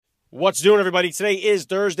What's doing, everybody? Today is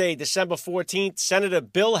Thursday, December 14th. Senator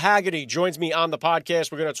Bill Hagerty joins me on the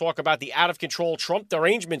podcast. We're going to talk about the out-of-control Trump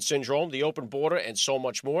derangement syndrome, the open border, and so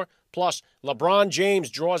much more. Plus, LeBron James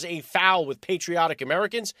draws a foul with patriotic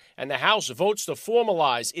Americans, and the House votes to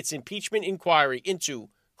formalize its impeachment inquiry into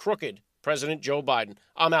crooked President Joe Biden.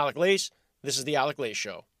 I'm Alec Lace. This is the Alec Lace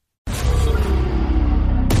Show.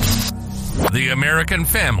 The American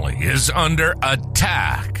family is under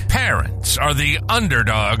attack. Parents are the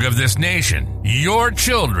underdog of this nation. Your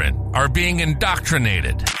children are being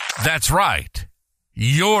indoctrinated. That's right.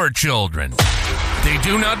 Your children. They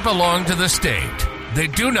do not belong to the state. They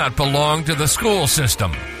do not belong to the school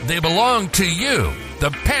system. They belong to you,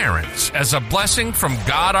 the parents, as a blessing from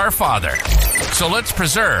God our Father. So let's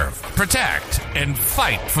preserve, protect, and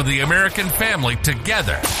fight for the American family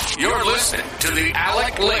together. You're listening to the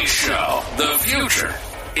Alec Lace Show. The future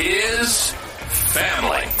is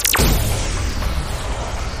family.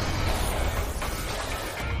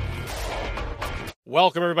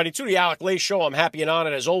 Welcome, everybody, to the Alec Lace Show. I'm happy and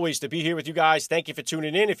honored, as always, to be here with you guys. Thank you for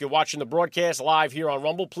tuning in. If you're watching the broadcast live here on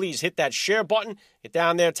Rumble, please hit that share button. Get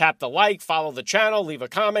down there, tap the like, follow the channel, leave a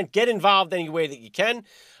comment, get involved any way that you can.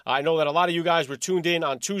 I know that a lot of you guys were tuned in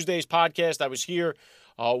on Tuesday's podcast. I was here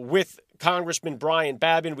with Congressman Brian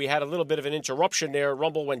Babin. We had a little bit of an interruption there.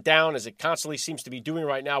 Rumble went down, as it constantly seems to be doing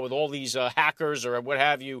right now with all these hackers or what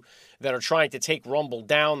have you that are trying to take Rumble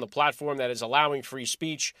down, the platform that is allowing free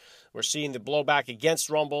speech. We're seeing the blowback against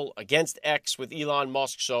Rumble, against X with Elon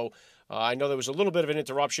Musk. So I know there was a little bit of an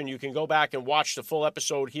interruption. You can go back and watch the full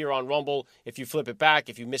episode here on Rumble if you flip it back,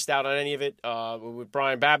 if you missed out on any of it. With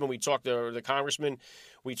Brian Babin, we talked to the congressman.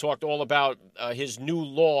 We talked all about his new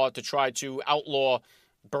law to try to outlaw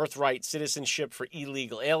birthright citizenship for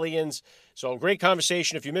illegal aliens. So great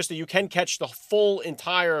conversation. If you missed it, you can catch the full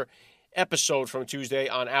entire episode from Tuesday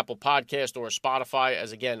on Apple Podcast or Spotify.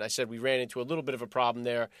 As again, I said, we ran into a little bit of a problem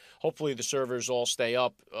there. Hopefully the servers all stay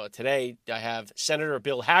up. Today, I have Senator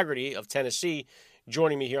Bill Hagerty of Tennessee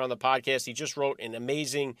joining me here on the podcast. He just wrote an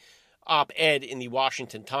amazing op-ed in the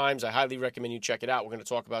Washington Times. I highly recommend you check it out. We're going to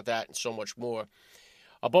talk about that and so much more.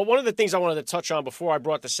 But one of the things I wanted to touch on before I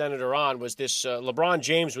brought the senator on was this LeBron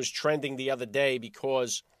James was trending the other day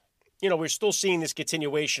because, you know, we're still seeing this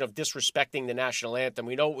continuation of disrespecting the national anthem.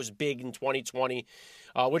 We know it was big in 2020,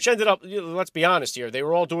 which ended up, let's be honest here, they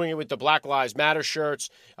were all doing it with the Black Lives Matter shirts.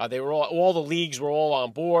 They were all the leagues were all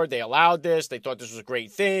on board. They allowed this. They thought this was a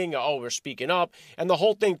great thing. Oh, we're speaking up. And the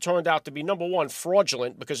whole thing turned out to be, number one,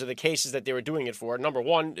 fraudulent because of the cases that they were doing it for. Number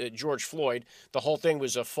one, George Floyd, the whole thing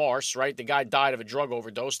was a farce, right? The guy died of a drug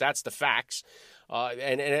overdose. That's the facts.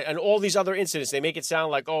 And all these other incidents, they make it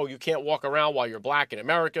sound like, oh, you can't walk around while you're black in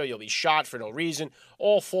America. You'll be shot for no reason.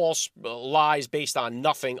 All false lies based on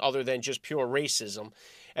nothing other than just pure racism.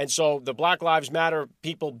 And so the Black Lives Matter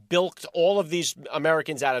people bilked all of these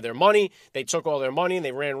Americans out of their money. They took all their money and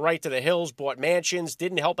they ran right to the hills, bought mansions,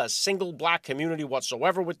 didn't help a single black community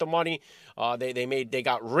whatsoever with the money. They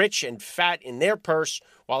got rich and fat in their purse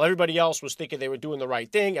while everybody else was thinking they were doing the right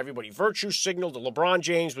thing. Everybody virtue signaled. LeBron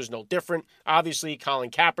James was no different. Obviously,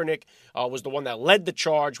 Colin Kaepernick was the one that led the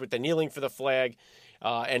charge with the kneeling for the flag.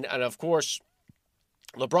 And of course,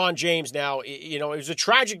 LeBron James now, you know, it was a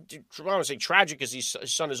tragic, I don't want to say tragic because his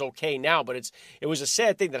son is okay now, but it was a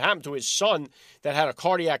sad thing that happened to his son that had a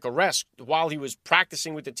cardiac arrest while he was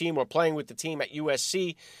practicing with the team or playing with the team at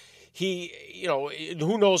USC. He, you know,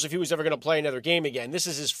 who knows if he was ever going to play another game again. This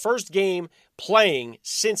is his first game playing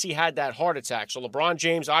since he had that heart attack. So LeBron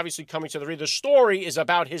James obviously coming to the ring. The story is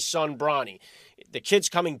about his son, Bronny. The kid's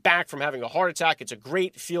coming back from having a heart attack. It's a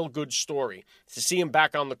great feel-good story to see him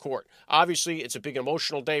back on the court. Obviously, it's a big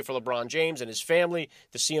emotional day for LeBron James and his family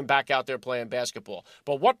to see him back out there playing basketball.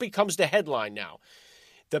 But what becomes the headline now?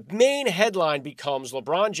 The main headline becomes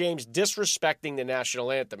LeBron James disrespecting the national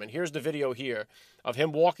anthem. And here's the video here of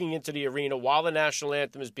him walking into the arena while the national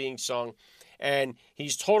anthem is being sung. And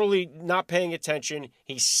he's totally not paying attention.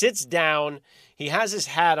 He sits down. He has his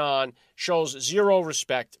hat on, shows zero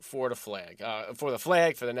respect for the flag, for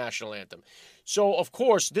the national anthem. So, of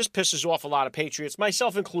course, this pisses off a lot of patriots,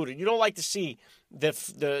 myself included. You don't like to see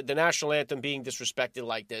the national anthem being disrespected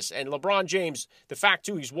like this. And LeBron James, the fact,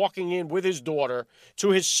 too, he's walking in with his daughter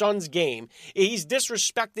to his son's game. He's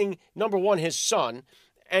disrespecting, number one, his son.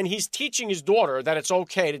 And he's teaching his daughter that it's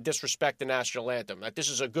okay to disrespect the national anthem, that this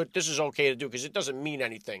is okay to do because it doesn't mean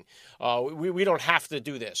anything. We don't have to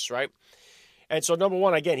do this, right? And so, number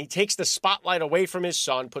one, again, he takes the spotlight away from his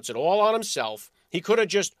son, puts it all on himself. He could have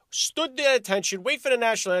just stood there at attention, wait for the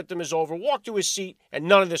national anthem is over, walk to his seat, and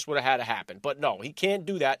none of this would have had to happen. But no, he can't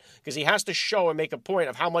do that because he has to show and make a point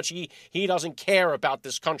of how much he doesn't care about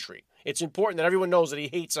this country. It's important that everyone knows that he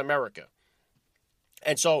hates America.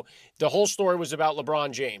 And so the whole story was about LeBron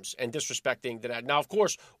James and disrespecting that. Now, of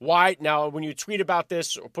course, why? Now, when you tweet about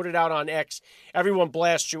this or put it out on X, everyone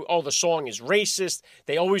blasts you, oh, the song is racist.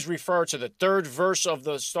 They always refer to the third verse of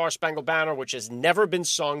the Star-Spangled Banner, which has never been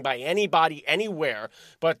sung by anybody anywhere,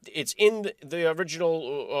 but it's in the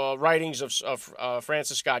original writings of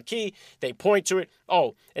Francis Scott Key. They point to it.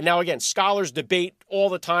 Oh, and now again, scholars debate all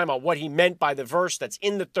the time on what he meant by the verse that's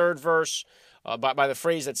in the third verse. By the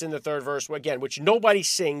phrase that's in the third verse, again, which nobody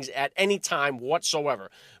sings at any time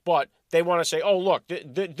whatsoever. But they want to say, oh, look,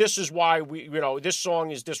 this is why this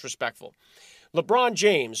song is disrespectful. LeBron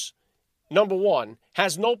James, number one,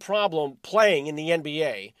 has no problem playing in the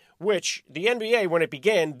NBA, which the NBA, when it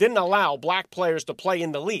began, didn't allow black players to play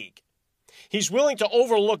in the league. He's willing to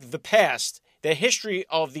overlook the past, the history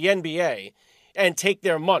of the NBA, and take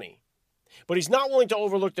their money. But he's not willing to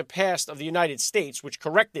overlook the past of the United States, which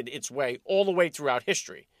corrected its way all the way throughout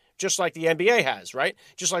history, just like the NBA has, right?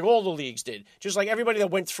 Just like all the leagues did, just like everybody that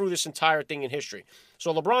went through this entire thing in history.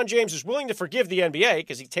 So LeBron James is willing to forgive the NBA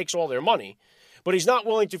because he takes all their money, but he's not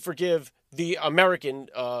willing to forgive the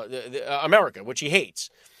America, which he hates.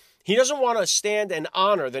 He doesn't want to stand and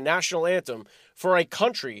honor the national anthem for a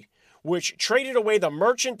country which traded away the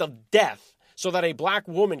merchant of death so that a black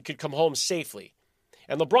woman could come home safely.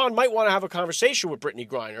 And LeBron might want to have a conversation with Brittany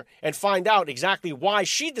Griner and find out exactly why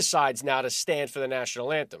she decides now to stand for the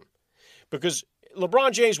national anthem. Because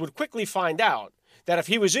LeBron James would quickly find out that if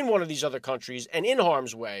he was in one of these other countries and in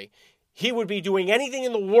harm's way, he would be doing anything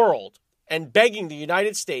in the world and begging the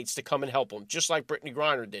United States to come and help him, just like Brittany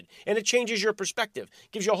Griner did. And it changes your perspective,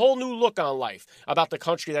 gives you a whole new look on life about the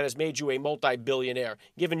country that has made you a multi-billionaire,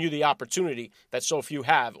 giving you the opportunity that so few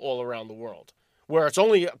have all around the world, where it's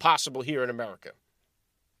only possible here in America.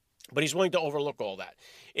 But he's willing to overlook all that.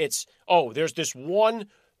 It's, there's this one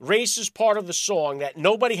racist part of the song that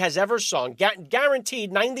nobody has ever sung. Guaranteed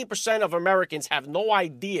 90% of Americans have no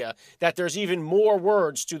idea that there's even more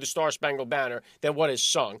words to the Star-Spangled Banner than what is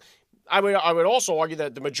sung. I would also argue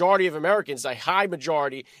that the majority of Americans, a high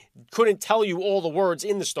majority, couldn't tell you all the words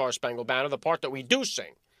in the Star-Spangled Banner, the part that we do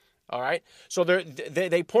sing. All right? So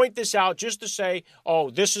they point this out just to say,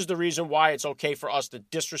 this is the reason why it's okay for us to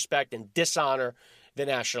disrespect and dishonor the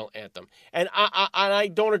national anthem. And I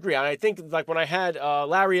don't agree. And I think, like, when I had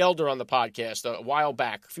Larry Elder on the podcast a while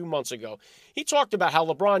back, a few months ago, he talked about how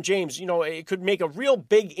LeBron James, it could make a real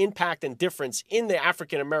big impact and difference in the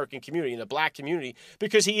African-American community, in the black community,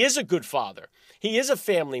 because he is a good father. He is a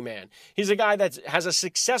family man. He's a guy that has a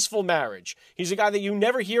successful marriage. He's a guy that you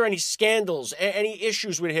never hear any scandals, any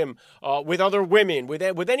issues with him, with other women,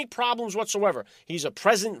 with any problems whatsoever. He's a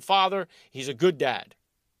present father. He's a good dad.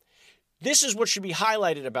 This is what should be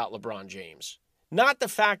highlighted about LeBron James, not the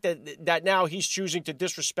fact that now he's choosing to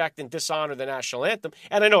disrespect and dishonor the national anthem.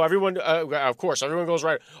 And I know everyone, of course, everyone goes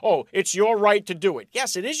right, it's your right to do it.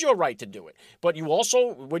 Yes, it is your right to do it. But you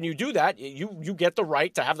also, when you do that, you get the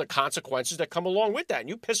right to have the consequences that come along with that. And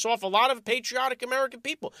you piss off a lot of patriotic American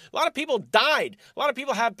people. A lot of people died. A lot of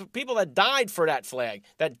people have people that died for that flag,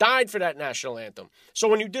 that died for that national anthem. So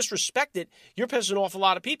when you disrespect it, you're pissing off a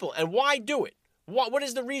lot of people. And why do it? What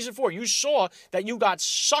is the reason for it? You saw that you got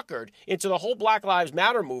suckered into the whole Black Lives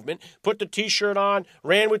Matter movement, put the T-shirt on,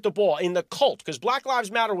 ran with the ball in the cult, because Black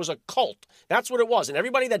Lives Matter was a cult. That's what it was. And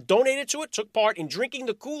everybody that donated to it took part in drinking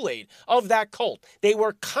the Kool-Aid of that cult. They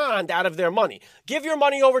were conned out of their money. Give your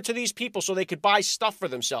money over to these people so they could buy stuff for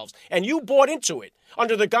themselves. And you bought into it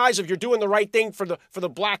under the guise of you're doing the right thing for the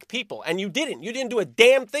black people. And you didn't. You didn't do a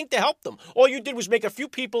damn thing to help them. All you did was make a few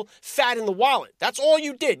people fat in the wallet. That's all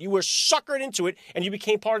you did. You were suckered into it, and you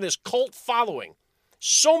became part of this cult following.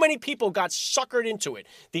 So many people got suckered into it.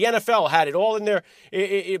 The NFL had it all in their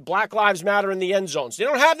Black Lives Matter in the end zones. They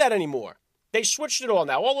don't have that anymore. They switched it all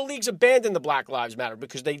now. All the leagues abandoned the Black Lives Matter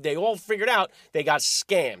because they all figured out they got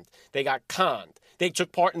scammed. They got conned. They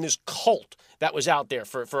took part in this cult that was out there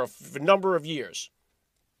for a number of years.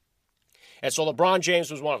 And so LeBron James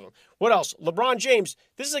was one of them. What else? LeBron James,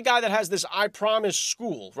 this is a guy that has this I Promise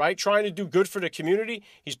school, right? Trying to do good for the community.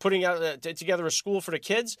 He's putting out together a school for the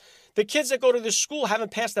kids. The kids that go to this school haven't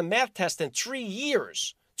passed a math test in 3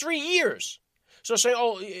 years. 3 years. So saying,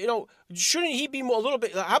 shouldn't he be a little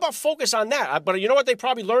bit, how about focus on that? But you know what they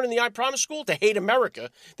probably learn in the I Promise school? To hate America.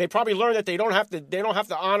 They probably learn that they don't have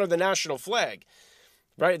to honor the national flag.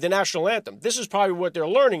 Right, the national anthem. This is probably what they're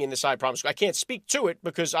learning in this I Promise. I can't speak to it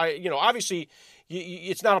because obviously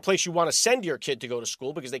it's not a place you want to send your kid to go to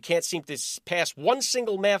school because they can't seem to pass one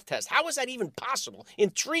single math test. How is that even possible?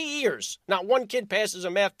 In 3 years, not one kid passes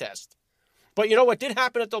a math test. But you know what did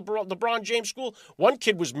happen at the LeBron James school? One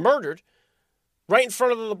kid was murdered Right in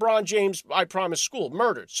front of the LeBron James I Promise school,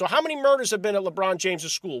 murdered. So how many murders have been at LeBron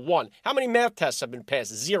James' school? 1. How many math tests have been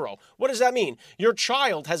passed? 0. What does that mean? Your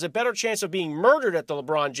child has a better chance of being murdered at the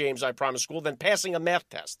LeBron James I Promise school than passing a math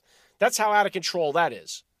test. That's how out of control that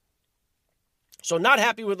is. So not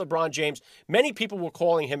happy with LeBron James. Many people were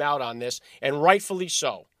calling him out on this, and rightfully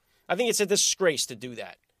so. I think it's a disgrace to do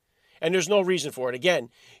that. And there's no reason for it. Again,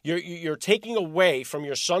 you're taking away from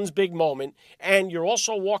your son's big moment, and you're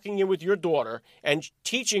also walking in with your daughter and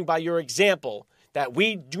teaching by your example that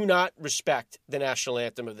we do not respect the national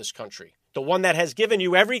anthem of this country. The one that has given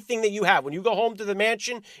you everything that you have. When you go home to the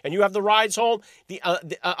mansion and you have the rides home,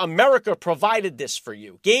 America provided this for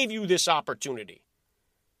you, gave you this opportunity.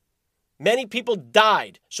 Many people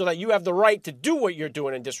died so that you have the right to do what you're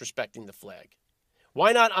doing and disrespecting the flag.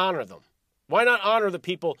 Why not honor them? Why not honor the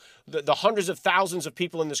people, the hundreds of thousands of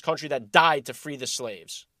people in this country that died to free the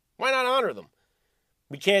slaves? Why not honor them?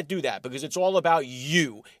 We can't do that because it's all about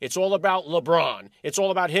you. It's all about LeBron. It's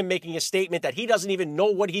all about him making a statement that he doesn't even know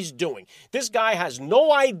what he's doing. This guy has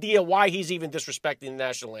no idea why he's even disrespecting the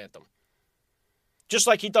national anthem. Just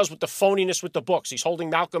like he does with the phoniness with the books. He's holding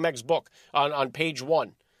Malcolm X's book on page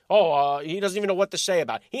 1. He doesn't even know what to say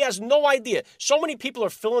about it. He has no idea. So many people are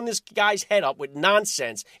filling this guy's head up with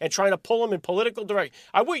nonsense and trying to pull him in political direction.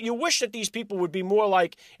 You wish that these people would be more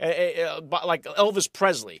like Elvis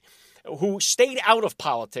Presley, who stayed out of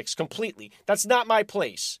politics completely. That's not my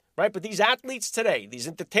place, right? But these athletes today, these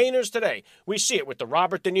entertainers today, we see it with the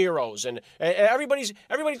Robert De Niro's, and everybody's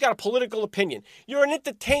got a political opinion. You're an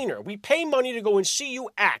entertainer. We pay money to go and see you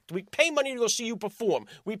act. We pay money to go see you perform.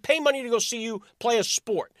 We pay money to go see you play a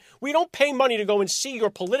sport. We don't pay money to go and see your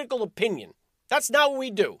political opinion. That's not what we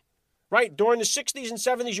do. Right? During the 60s and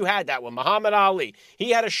 70s, you had that one. Muhammad Ali, he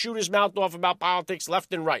had to shoot his mouth off about politics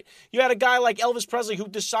left and right. You had a guy like Elvis Presley who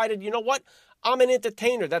decided, you know what? I'm an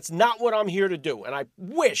entertainer. That's not what I'm here to do. And I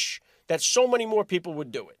wish that so many more people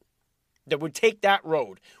would do it, that would take that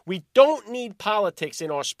road. We don't need politics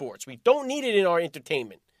in our sports. We don't need it in our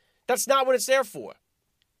entertainment. That's not what it's there for.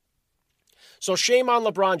 So shame on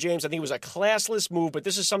LeBron James. I think it was a classless move, but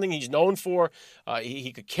this is something he's known for.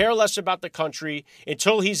 He could care less about the country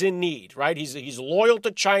until he's in need, right? He's loyal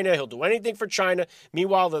to China. He'll do anything for China.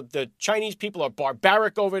 Meanwhile, the Chinese people are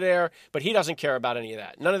barbaric over there, but he doesn't care about any of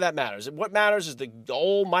that. None of that matters. What matters is the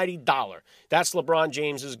almighty dollar. That's LeBron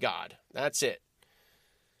James's God. That's it.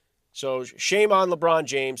 So shame on LeBron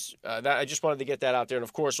James. I just wanted to get that out there. And,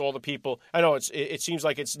 of course, all the people. I know it seems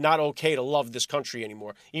like it's not okay to love this country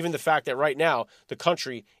anymore. Even the fact that right now the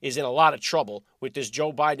country is in a lot of trouble with this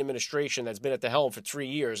Joe Biden administration that's been at the helm for 3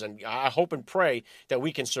 years. And I hope and pray that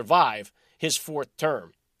we can survive his 4th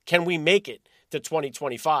term. Can we make it to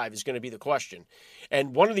 2025 is going to be the question.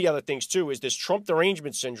 And one of the other things, too, is this Trump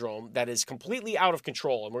derangement syndrome that is completely out of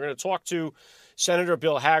control. And we're going to talk to Senator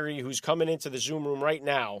Bill Hagerty, who's coming into the Zoom room right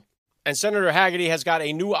now. And Senator Hagerty has got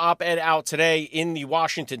a new op-ed out today in the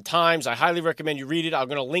Washington Times. I highly recommend you read it. I'm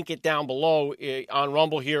going to link it down below on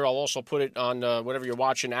Rumble here. I'll also put it on whatever you're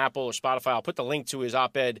watching, Apple or Spotify. I'll put the link to his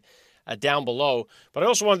op-ed down below. But I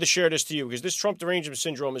also wanted to share this to you because this Trump derangement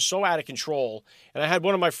syndrome is so out of control. And I had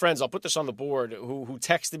one of my friends, I'll put this on the board, who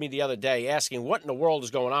texted me the other day asking what in the world is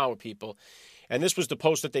going on with people. And this was the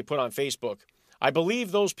post that they put on Facebook. I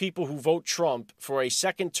believe those people who vote Trump for a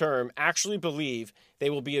 2nd term actually believe they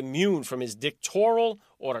will be immune from his dictatorial,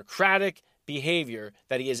 autocratic behavior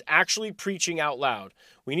that he is actually preaching out loud.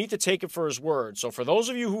 We need to take him for his word. So for those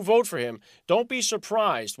of you who vote for him, don't be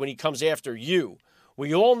surprised when he comes after you.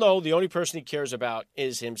 We all know the only person he cares about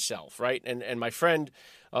is himself, right? And my friend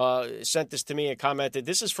sent this to me and commented,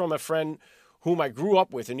 this is from a friend whom I grew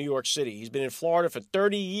up with in New York City. He's been in Florida for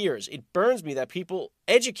 30 years. It burns me that people,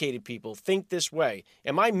 educated people, think this way.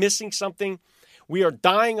 Am I missing something? We are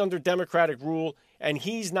dying under Democratic rule, and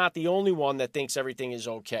he's not the only one that thinks everything is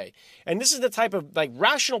okay. And this is the type of,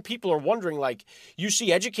 rational people are wondering, you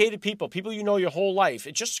see educated people, people you know your whole life.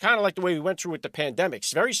 It's just kind of like the way we went through with the pandemic.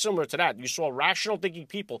 It's very similar to that. You saw rational thinking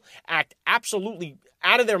people act absolutely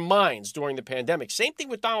out of their minds during the pandemic. Same thing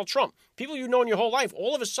with Donald Trump. People you know in your whole life,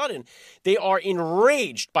 all of a sudden, they are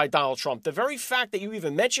enraged by Donald Trump. The very fact that you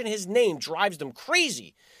even mention his name drives them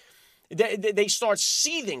crazy. They start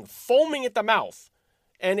seething, foaming at the mouth.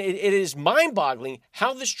 And it is mind-boggling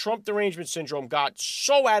how this Trump derangement syndrome got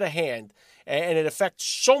so out of hand, and it affects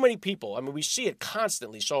so many people. I mean, we see it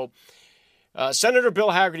constantly. So Senator Bill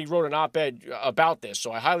Hagerty wrote an op-ed about this,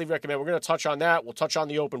 so I highly recommend. We're going to touch on that. We'll touch on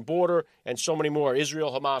the open border and so many more.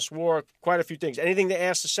 Israel-Hamas war, quite a few things. Anything to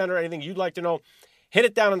ask the senator, anything you'd like to know, hit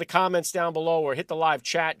it down in the comments down below or hit the live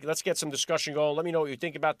chat. Let's get some discussion going. Let me know what you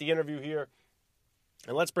think about the interview here.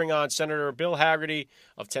 And let's bring on Senator Bill Hagerty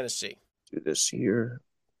of Tennessee. Do this here.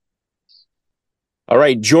 All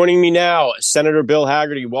right, joining me now, Senator Bill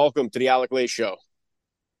Hagerty. Welcome to the Alec Lay Show.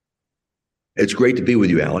 It's great to be with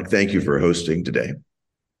you, Alec. Thank you for hosting today.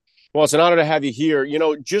 Well, it's an honor to have you here. You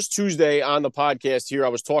know, just Tuesday on the podcast here, I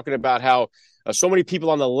was talking about how so many people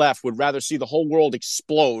on the left would rather see the whole world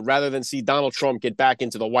explode rather than see Donald Trump get back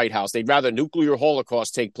into the White House. They'd rather nuclear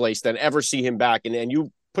holocaust take place than ever see him back. And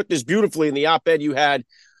you put this beautifully in the op-ed you had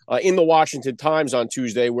in the Washington Times on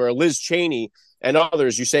Tuesday, where Liz Cheney and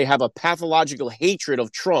others, you say, have a pathological hatred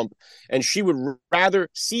of Trump, and she would rather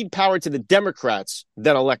cede power to the Democrats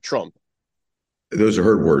than elect Trump. Those are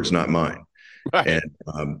her words, not mine. Right.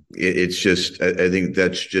 And it's just, I think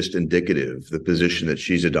that's just indicative. The position that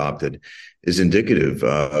she's adopted is indicative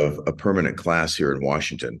of a permanent class here in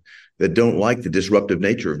Washington that don't like the disruptive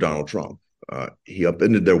nature of Donald Trump. He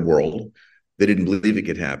upended their world. They didn't believe it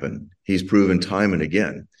could happen. He's proven time and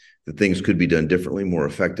again that things could be done differently, more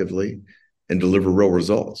effectively, and deliver real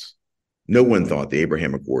results. No one thought the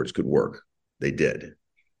Abraham Accords could work. They did.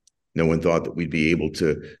 No one thought that we'd be able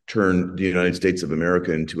to turn the United States of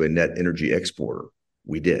America into a net energy exporter.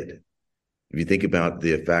 We did. If you think about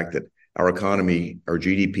the fact that our economy, our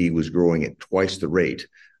GDP was growing at twice the rate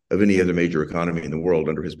of any other major economy in the world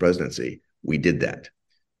under his presidency, we did that.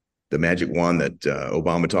 The magic wand that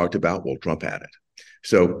Obama talked about, well, Trump had it.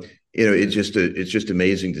 So, it's just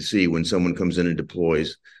amazing to see when someone comes in and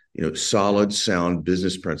deploys, solid, sound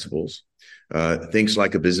business principles, thinks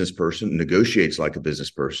like a business person, negotiates like a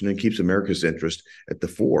business person, and keeps America's interest at the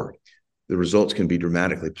fore. The results can be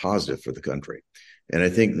dramatically positive for the country. And I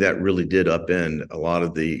think that really did upend a lot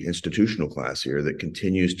of the institutional class here that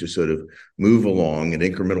continues to sort of move along at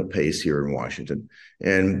incremental pace here in Washington.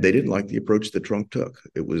 And they didn't like the approach that Trump took.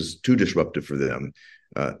 It was too disruptive for them.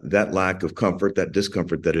 That lack of comfort, that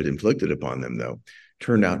discomfort that it inflicted upon them, though,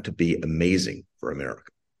 turned out to be amazing for America.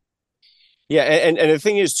 Yeah, and the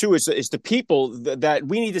thing is, too, it's the people that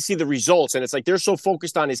we need to see the results. And it's like they're so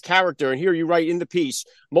focused on his character. And here you write in the piece,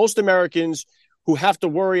 most Americans who have to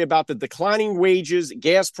worry about the declining wages,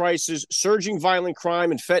 gas prices, surging violent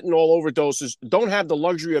crime, and fentanyl overdoses don't have the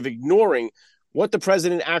luxury of ignoring what the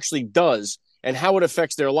president actually does and how it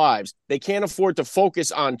affects their lives. They can't afford to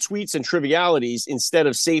focus on tweets and trivialities instead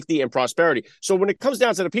of safety and prosperity. So when it comes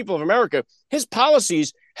down to the people of America, his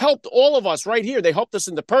policies helped all of us right here. They helped us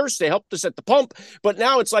in the purse. They helped us at the pump. But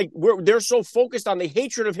now it's like they're so focused on the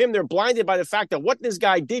hatred of him. They're blinded by the fact that what this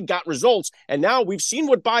guy did got results. And now we've seen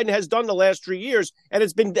what Biden has done the last 3 years, and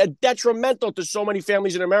it's been detrimental to so many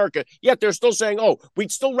families in America. Yet they're still saying, oh,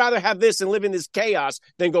 we'd still rather have this and live in this chaos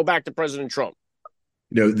than go back to President Trump.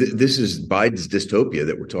 This is Biden's dystopia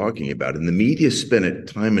that we're talking about. And the media spin it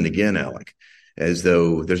time and again, Alec, as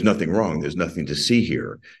though there's nothing wrong. There's nothing to see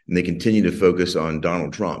here. And they continue to focus on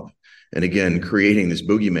Donald Trump. And again, creating this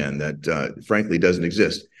boogeyman that frankly doesn't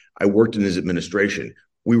exist. I worked in his administration.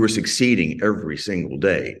 We were succeeding every single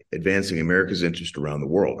day, advancing America's interest around the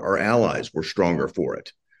world. Our allies were stronger for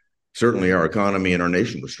it. Certainly our economy and our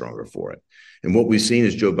nation was stronger for it. And what we've seen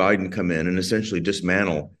is Joe Biden come in and essentially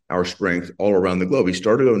dismantle our strength all around the globe. He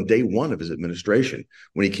started on day one of his administration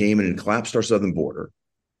when he came in and collapsed our southern border,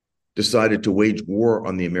 decided to wage war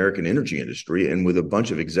on the American energy industry, and with a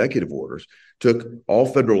bunch of executive orders, took all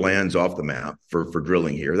federal lands off the map for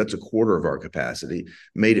drilling here. That's a quarter of our capacity,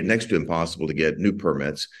 made it next to impossible to get new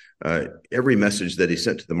permits. Every message that he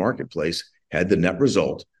sent to the marketplace had the net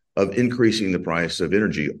result of increasing the price of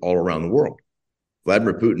energy all around the world.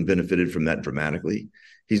 Vladimir Putin benefited from that dramatically.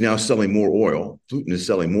 He's now selling more oil. Putin is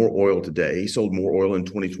selling more oil today. He sold more oil in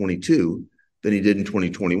 2022 than he did in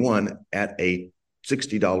 2021 at a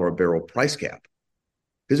 $60 a barrel price cap.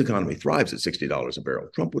 His economy thrives at $60 a barrel.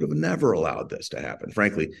 Trump would have never allowed this to happen.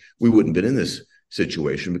 Frankly, we wouldn't have been in this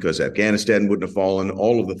situation because Afghanistan wouldn't have fallen.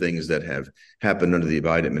 All of the things that have happened under the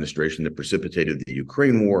Biden administration that precipitated the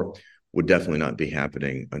Ukraine war would definitely not be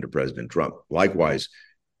happening under President Trump. Likewise,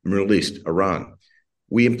 Middle East, Iran.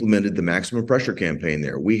 We implemented the maximum pressure campaign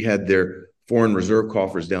there. We had their foreign reserve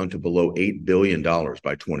coffers down to below $8 billion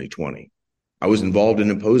by 2020. I was involved in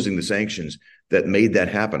imposing the sanctions that made that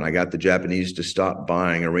happen. I got the Japanese to stop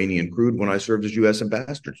buying Iranian crude when I served as U.S.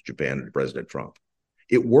 ambassador to Japan under President Trump.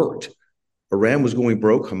 It worked. Iran was going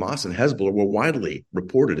broke. Hamas and Hezbollah were widely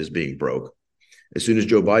reported as being broke. As soon as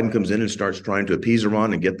Joe Biden comes in and starts trying to appease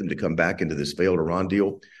Iran and get them to come back into this failed Iran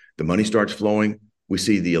deal, the money starts flowing. We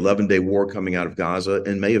see the 11-day war coming out of Gaza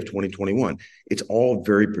in May of 2021. It's all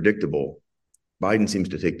very predictable. Biden seems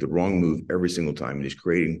to take the wrong move every single time, and he's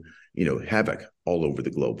creating, havoc all over the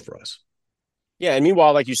globe for us. Yeah, and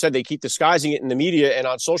meanwhile, like you said, they keep disguising it in the media and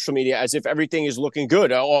on social media as if everything is looking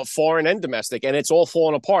good, all foreign and domestic, and it's all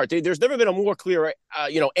falling apart. There's never been a more clear,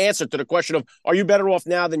 answer to the question of, are you better off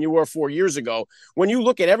now than you were 4 years ago? When you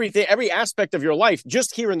look at everything, every aspect of your life,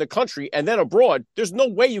 just here in the country and then abroad, there's no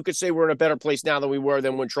way you could say we're in a better place now than we were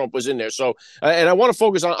than when Trump was in there. So, and I want to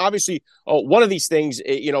focus on, obviously, one of these things,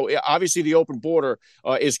 obviously the open border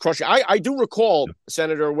is crushing. I do recall,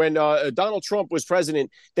 Senator, when Donald Trump was president,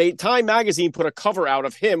 Time Magazine put a cover out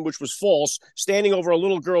of him, which was false, standing over a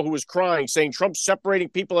little girl who was crying, saying Trump's separating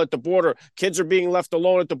people at the border. Kids are being left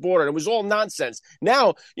alone at the border. And it was all nonsense.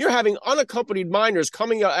 Now you're having unaccompanied minors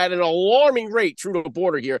coming at an alarming rate through the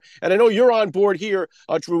border here. And I know you're on board here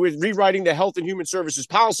with rewriting the Health and Human Services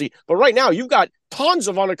policy. But right now you've got tons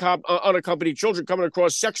of unaccompanied children coming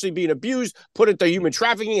across, sexually being abused, put into human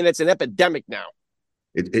trafficking, and it's an epidemic now.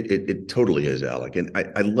 It totally is, Alec. And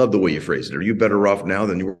I love the way you phrase it. Are you better off now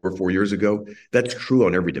than you were 4 years ago? That's true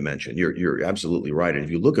on every dimension. You're absolutely right. And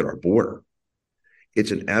if you look at our border,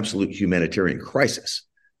 it's an absolute humanitarian crisis.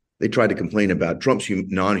 They tried to complain about Trump's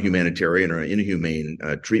non-humanitarian or inhumane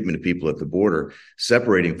treatment of people at the border,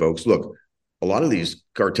 separating folks. Look, a lot of these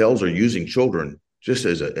cartels are using children just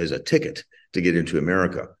as a ticket to get into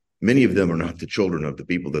America. Many of them are not the children of the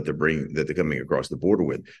people that they're coming across the border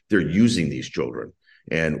with. They're using these children.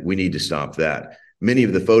 And we need to stop that. Many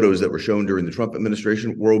of the photos that were shown during the Trump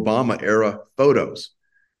administration were Obama-era photos.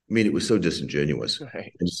 I mean, it was so disingenuous.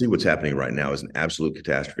 Right. And to see what's happening right now is an absolute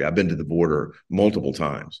catastrophe. I've been to the border multiple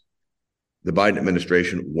times. The Biden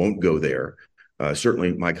administration won't go there.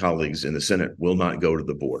 Certainly, my colleagues in the Senate will not go to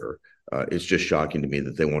the border. It's just shocking to me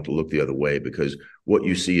that they want to look the other way, because what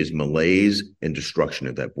you see is malaise and destruction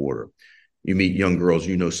at that border. You meet young girls,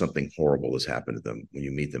 you know something horrible has happened to them when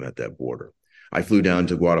you meet them at that border. I flew down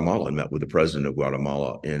to Guatemala and met with the president of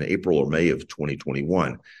Guatemala in April or May of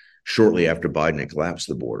 2021, shortly after Biden had collapsed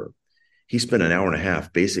the border. He spent an hour and a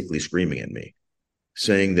half basically screaming at me,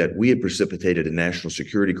 saying that we had precipitated a national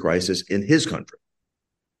security crisis in his country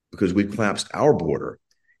because we collapsed our border.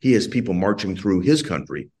 He has people marching through his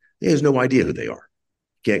country. He has no idea who they are.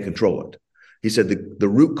 Can't control it. He said the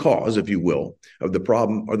root cause, if you will, of the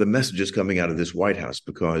problem are the messages coming out of this White House,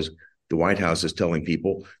 because the White House is telling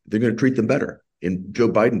people they're going to treat them better. And Joe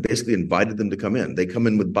Biden basically invited them to come in. They come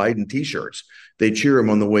in with Biden T-shirts. They cheer him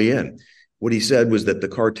on the way in. What he said was that the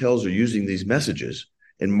cartels are using these messages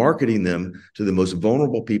and marketing them to the most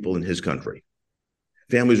vulnerable people in his country.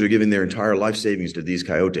 Families are giving their entire life savings to these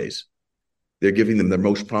coyotes. They're giving them their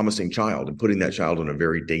most promising child and putting that child on a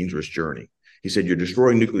very dangerous journey. He said, you're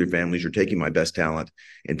destroying nuclear families. You're taking my best talent,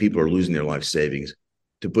 and people are losing their life savings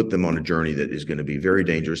to put them on a journey that is going to be very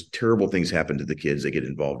dangerous. Terrible things happen to the kids. They get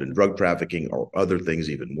involved in drug trafficking or other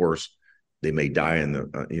things even worse. They may die on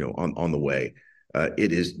the way.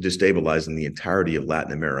 It is destabilizing the entirety of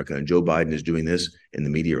Latin America, and Joe Biden is doing this, and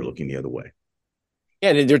the media are looking the other way.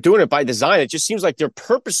 Yeah, and they're doing it by design. It just seems like they're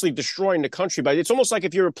purposely destroying the country. But it's almost like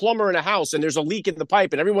if you're a plumber in a house and there's a leak in the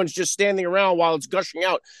pipe and everyone's just standing around while it's gushing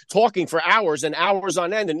out, talking for hours and hours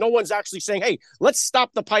on end. And no one's actually saying, hey, let's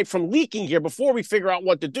stop the pipe from leaking here before we figure out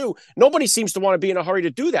what to do. Nobody seems to want to be in a hurry to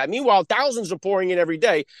do that. Meanwhile, thousands are pouring in every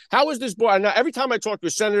day. How is this border? Now, every time I talk to a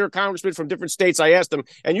senator, congressman from different states, I ask them,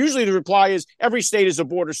 and usually the reply is every state is a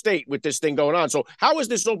border state with this thing going on. So how is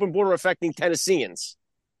this open border affecting Tennesseans?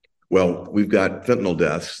 Well, we've got fentanyl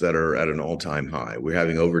deaths that are at an all-time high. We're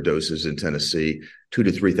having overdoses in Tennessee.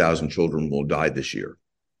 2,000 to 3,000 children will die this year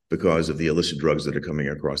because of the illicit drugs that are coming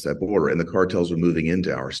across that border. And the cartels are moving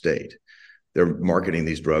into our state. They're marketing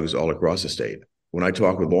these drugs all across the state. When I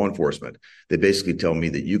talk with law enforcement, they basically tell me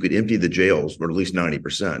that you could empty the jails, or at least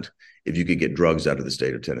 90%, if you could get drugs out of the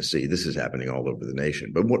state of Tennessee. This is happening all over the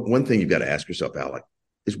nation. But one thing you've got to ask yourself, Alec,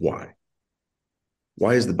 is why?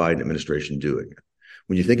 Why is the Biden administration doing it?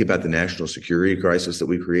 When you think about the national security crisis that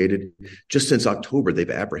we created, just since October, they've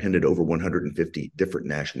apprehended over 150 different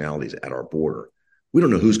nationalities at our border. We don't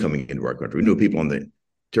know who's coming into our country. We know people on the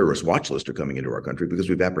terrorist watch list are coming into our country because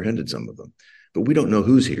we've apprehended some of them. But we don't know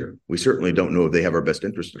who's here. We certainly don't know if they have our best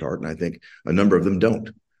interest at heart, and I think a number of them don't.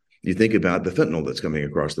 You think about the fentanyl that's coming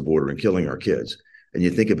across the border and killing our kids, and you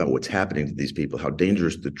think about what's happening to these people, how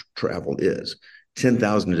dangerous the travel is.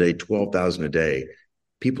 10,000 a day, 12,000 a day.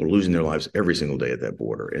 People are losing their lives every single day at that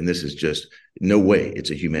border. And this is just no way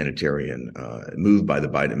it's a humanitarian move by the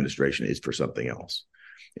Biden administration. It's for something else.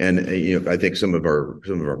 And I think some of our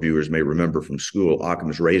viewers may remember from school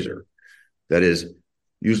Occam's razor. That is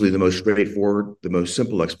usually the most straightforward, the most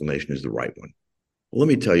simple explanation is the right one. Well, let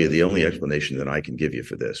me tell you the only explanation that I can give you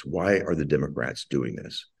for this. Why are the Democrats doing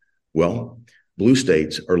this? Well, blue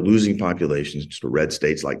states are losing populations to red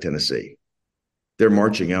states like Tennessee. They're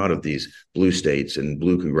marching out of these blue states and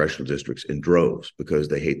blue congressional districts in droves because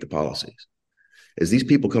they hate the policies. As these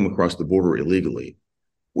people come across the border illegally,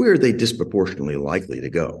 where are they disproportionately likely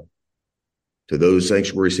to go? To those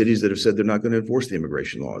sanctuary cities that have said they're not going to enforce the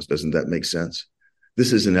immigration laws. Doesn't that make sense?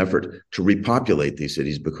 This is an effort to repopulate these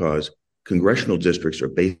cities because congressional districts are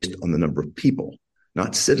based on the number of people,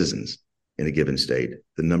 not citizens in a given state,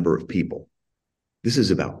 the number of people. This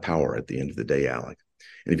is about power at the end of the day, Alec.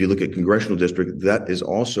 And if you look at congressional district, that is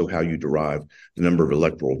also how you derive the number of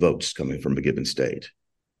electoral votes coming from a given state.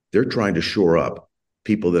 They're trying to shore up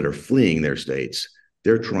people that are fleeing their states.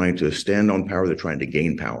 They're trying to stand on power. They're trying to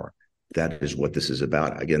gain power. That is what this is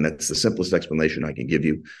about. Again, that's the simplest explanation I can give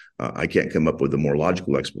you. I can't come up with a more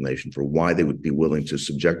logical explanation for why they would be willing to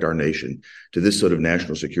subject our nation to this sort of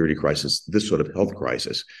national security crisis, this sort of health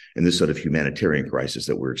crisis, and this sort of humanitarian crisis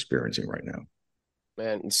that we're experiencing right now.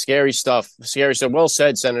 Man, scary stuff. Scary stuff. Well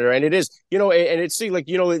said, Senator. And it is, and it's like,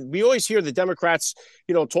 we always hear the Democrats,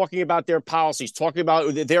 talking about their policies, talking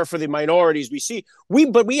about they're for the minorities.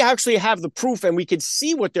 But we actually have the proof and we can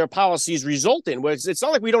see what their policies result in. It's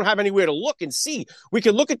not like we don't have anywhere to look and see. We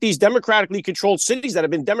can look at these democratically controlled cities that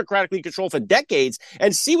have been democratically controlled for decades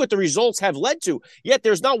and see what the results have led to. Yet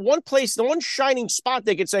there's not one place, no one shining spot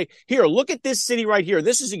they could say, here, look at this city right here.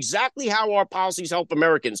 This is exactly how our policies help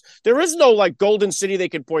Americans. There is no like golden city they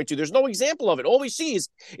can point to. There's no example of it. All we see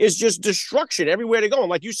is just destruction everywhere they go. And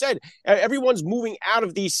like you said, everyone's moving out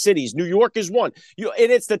of these cities. New York is one.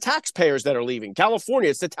 And it's the taxpayers that are leaving. California,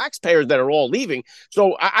 it's the taxpayers that are all leaving.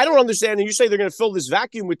 So I don't understand. And you say they're going to fill this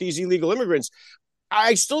vacuum with these illegal immigrants.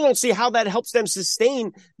 I still don't see how that helps them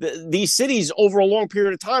sustain these cities over a long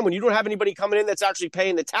period of time when you don't have anybody coming in that's actually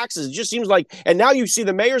paying the taxes. It just seems like, and now you see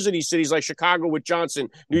the mayors of these cities like Chicago with Johnson,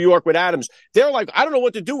 New York with Adams. They're like, I don't know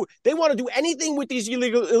what to do. They want to do anything with these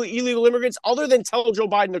illegal immigrants other than tell Joe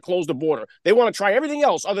Biden to close the border. They want to try everything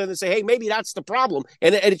else other than say, hey, maybe that's the problem.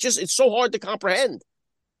 And it's so hard to comprehend.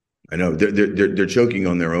 I know they're choking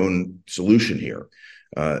on their own solution here.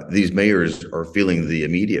 These mayors are feeling the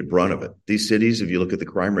immediate brunt of it. These cities, if you look at the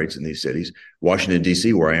crime rates in these cities, Washington,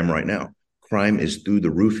 D.C., where I am right now, crime is through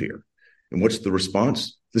the roof here. And what's the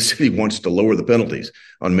response? The city wants to lower the penalties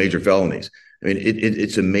on major felonies. I mean,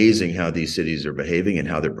 it's amazing how these cities are behaving and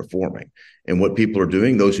how they're performing. And what people are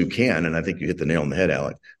doing, those who can, and I think you hit the nail on the head,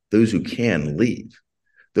 Alec, those who can leave.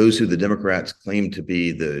 Those who the Democrats claim to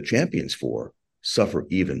be the champions for suffer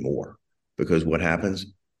even more because what happens?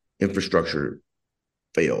 Infrastructure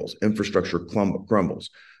fails. Infrastructure crumbles.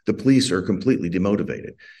 The police are completely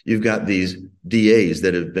demotivated. You've got these DAs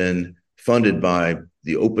that have been funded by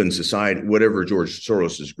the Open Society, whatever George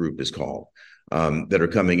Soros's group is called, that are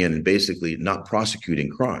coming in and basically not prosecuting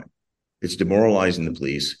crime. It's demoralizing the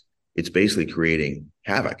police. It's basically creating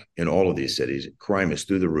havoc in all of these cities. Crime is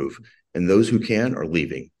through the roof. And those who can are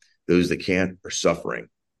leaving. Those that can't are suffering.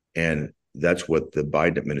 And that's what the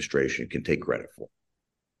Biden administration can take credit for.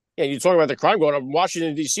 Yeah, you're talking about the crime going on in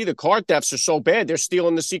Washington, D.C. The car thefts are so bad, they're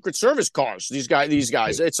stealing the Secret Service cars. These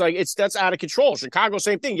guys. That's out of control. Chicago,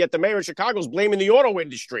 same thing. Yet the mayor of Chicago is blaming the auto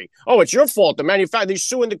industry. Oh, it's your fault. The manufacturer, they're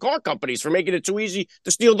suing the car companies for making it too easy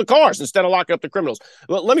to steal the cars instead of locking up the criminals.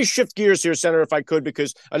 Let me shift gears here, Senator, if I could,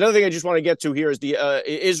 because another thing I just want to get to here is the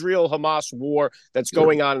Israel-Hamas war that's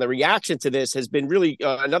going on. And the reaction to this has been really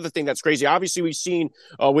another thing that's crazy. Obviously, we've seen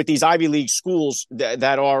with these Ivy League schools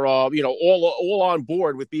that are all on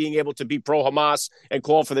board with being able to be pro-Hamas and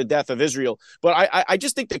call for the death of Israel. But I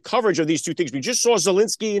just think the coverage of these two things, we just saw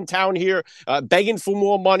Zelensky in town here begging for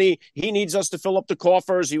more money. He needs us to fill up the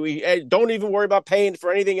coffers. Don't even worry about paying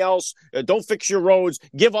for anything else. Don't fix your roads.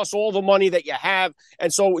 Give us all the money that you have.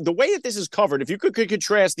 And so the way that this is covered, if you could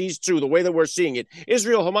contrast these two, the way that we're seeing it,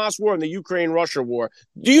 Israel-Hamas war and the Ukraine-Russia war,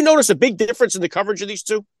 do you notice a big difference in the coverage of these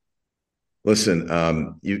two?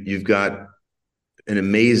 Listen, you've got an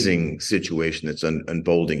amazing situation that's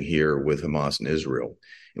unfolding here with Hamas and Israel.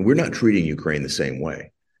 And we're not treating Ukraine the same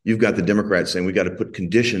way. You've got the Democrats saying we got to put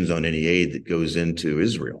conditions on any aid that goes into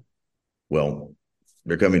Israel. Well,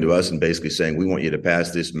 they're coming to us and basically saying, we want you to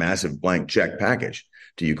pass this massive blank check package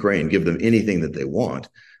to Ukraine, give them anything that they want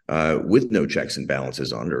with no checks and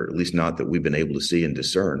balances on it, or at least not that we've been able to see and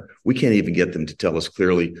discern. We can't even get them to tell us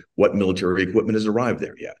clearly what military equipment has arrived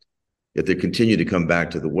there yet they continue to come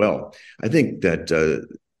back to the well. I think that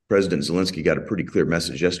President Zelensky got a pretty clear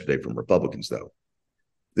message yesterday from Republicans, though.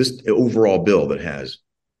 This overall bill that has,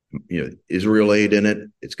 Israel aid in it,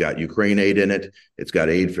 it's got Ukraine aid in it, it's got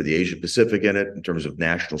aid for the Asia Pacific in it in terms of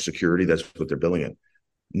national security. That's what they're billing it.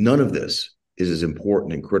 None of this is as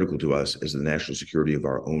important and critical to us as the national security of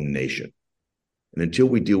our own nation. And until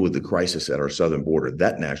we deal with the crisis at our southern border,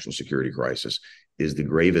 that national security crisis is the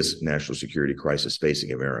gravest national security crisis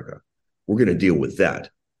facing America. We're going to deal with that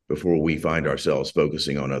before we find ourselves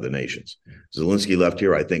focusing on other nations. Zelensky left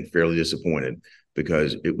here, I think, fairly disappointed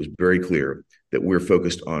because it was very clear that we're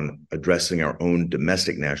focused on addressing our own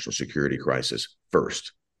domestic national security crisis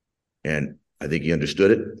first. And I think he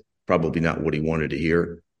understood it. Probably not what he wanted to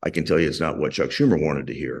hear. I can tell you it's not what Chuck Schumer wanted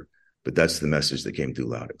to hear, but that's the message that came through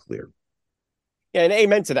loud and clear. Yeah, and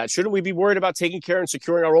amen to that. Shouldn't we be worried about taking care and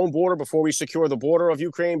securing our own border before we secure the border of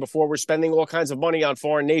Ukraine, before we're spending all kinds of money on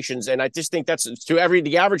foreign nations? And I just think that's, to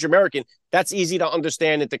the average American, that's easy to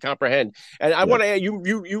understand and to comprehend. And I want to,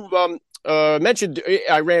 you mentioned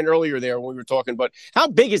Iran earlier there when we were talking, but how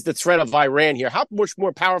big is the threat of Iran here? How much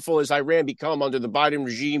more powerful has Iran become under the Biden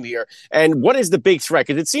regime here? And what is the big threat?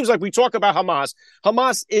 Because it seems like we talk about Hamas.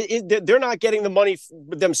 Hamas, they're not getting the money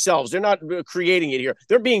themselves. They're not creating it here.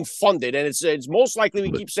 They're being funded, and it's most likely,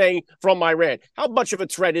 we keep saying, from Iran. How much of a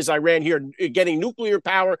threat is Iran here getting nuclear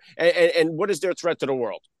power, and what is their threat to the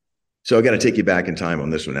world? So I got to take you back in time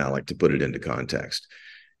on this one, Alec, to put it into context.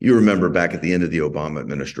 You remember back at the end of the Obama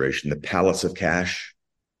administration, the pallets of cash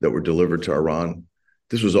that were delivered to Iran.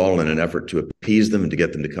 This was all in an effort to appease them and to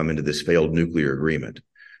get them to come into this failed nuclear agreement.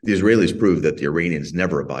 The Israelis proved that the Iranians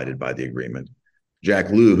never abided by the agreement. Jack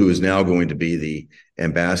Lew, who is now going to be the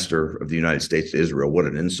ambassador of the United States to Israel, what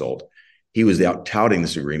an insult. He was out touting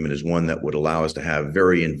this agreement as one that would allow us to have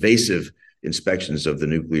very invasive inspections of the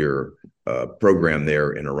nuclear program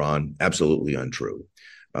there in Iran. Absolutely untrue.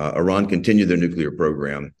 Iran continued their nuclear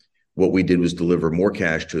program. What we did was deliver more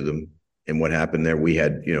cash to them. And what happened there, we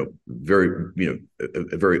had, a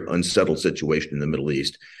very unsettled situation in the Middle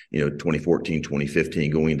East, 2014, 2015,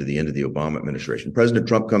 going into the end of the Obama administration. President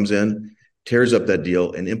Trump comes in, tears up that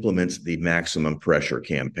deal, and implements the maximum pressure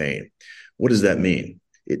campaign. What does that mean?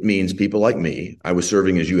 It means people like me, I was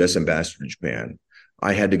serving as U.S. ambassador to Japan.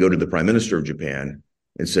 I had to go to the prime minister of Japan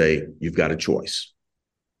and say, you've got a choice.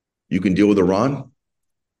 You can deal with Iran.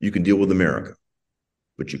 You can deal with America,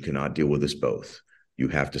 but you cannot deal with us both. You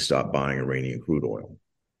have to stop buying Iranian crude oil.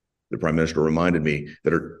 The prime minister reminded me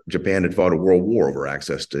that Japan had fought a world war over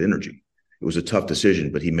access to energy. It was a tough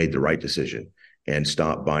decision, but he made the right decision and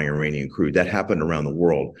stopped buying Iranian crude. That happened around the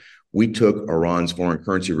world. We took Iran's foreign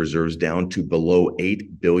currency reserves down to below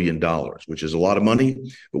 $8 billion, which is a lot of money.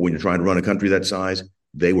 But when you're trying to run a country that size,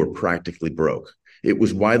 they were practically broke. It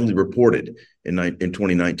was widely reported in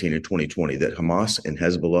 2019 and 2020 that Hamas and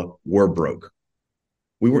Hezbollah were broke.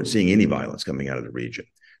 We weren't seeing any violence coming out of the region.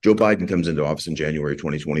 Joe Biden comes into office in January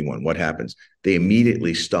 2021. What happens? They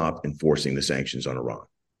immediately stop enforcing the sanctions on Iran.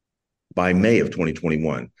 By May of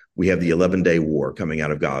 2021, we have the 11-day war coming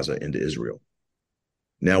out of Gaza into Israel.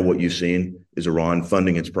 Now what you've seen is Iran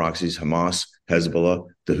funding its proxies, Hamas, Hezbollah,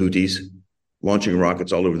 the Houthis, launching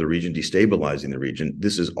rockets all over the region, destabilizing the region.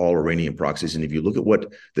 This is all Iranian proxies. And if you look at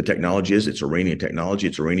what the technology is, it's Iranian technology,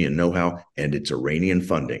 it's Iranian know-how, and it's Iranian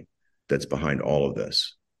funding that's behind all of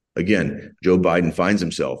this. Again, Joe Biden finds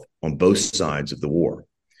himself on both sides of the war.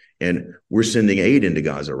 And we're sending aid into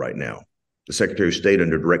Gaza right now. The Secretary of State,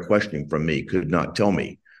 under direct questioning from me, could not tell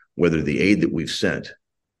me whether the aid that we've sent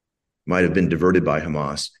might have been diverted by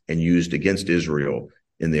Hamas and used against Israel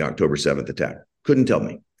in the October 7th attack. Couldn't tell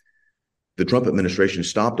me. The Trump administration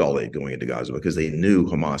stopped all aid going into Gaza because they knew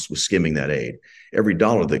Hamas was skimming that aid. Every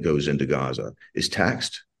dollar that goes into Gaza is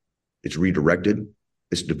taxed, it's redirected,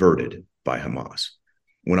 it's diverted by Hamas.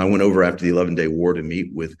 When I went over after the 11-day war to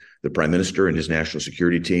meet with the prime minister and his national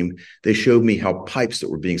security team, they showed me how pipes that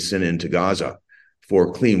were being sent into Gaza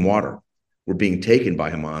for clean water were being taken by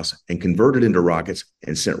Hamas and converted into rockets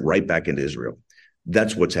and sent right back into Israel.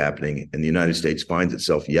 That's what's happening. And the United States finds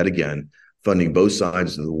itself yet again funding both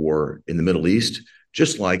sides of the war in the Middle East,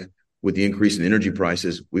 just like with the increase in energy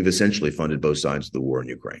prices, we've essentially funded both sides of the war in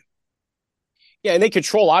Ukraine. Yeah, and they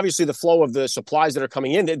control, obviously, the flow of the supplies that are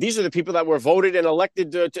coming in. These are the people that were voted and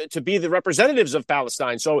elected to be the representatives of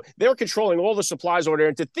Palestine. So they're controlling all the supplies over there.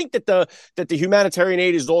 And to think that the humanitarian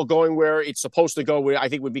aid is all going where it's supposed to go, I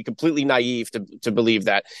think would be completely naive to believe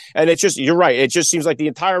that. And it's just, you're right. It just seems like the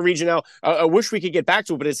entire region now, I wish we could get back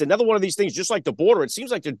to it, but it's another one of these things, just like the border. It seems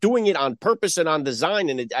like they're doing it on purpose and on design.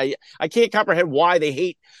 And I can't comprehend why they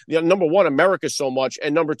hate, number one, America so much.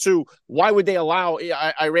 And number two, why would they allow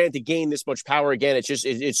Iran to gain this much power war again.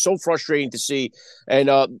 It's so frustrating to see. And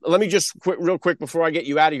let me just real quick before I get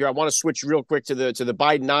you out of here, I want to switch real quick to the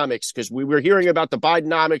Bidenomics, because we were hearing about the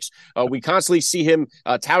Bidenomics. We constantly see him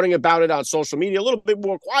touting about it on social media. A little bit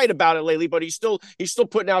more quiet about it lately, but he's still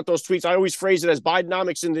putting out those tweets. I always phrase it as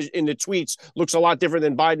Bidenomics in the tweets looks a lot different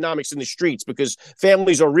than Bidenomics in the streets, because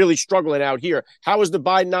families are really struggling out here. How is the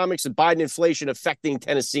Bidenomics and Biden inflation affecting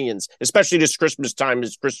Tennesseans, especially this Christmas time,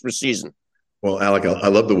 this Christmas season? Well, Alec, I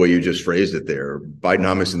love the way you just phrased it there.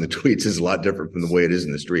 Bidenomics in the tweets is a lot different from the way it is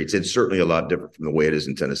in the streets. It's certainly a lot different from the way it is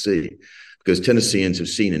in Tennessee, because Tennesseans have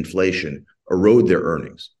seen inflation erode their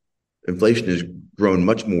earnings. Inflation has grown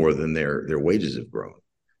much more than their wages have grown.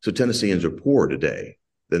 So Tennesseans are poorer today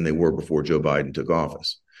than they were before Joe Biden took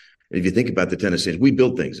office. And if you think about the Tennesseans, we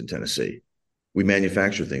build things in Tennessee. We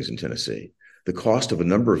manufacture things in Tennessee. The cost of a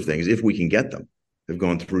number of things, if we can get them, have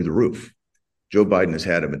gone through the roof. Joe Biden has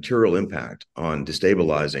had a material impact on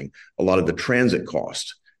destabilizing a lot of the transit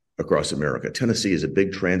costs across America. Tennessee is a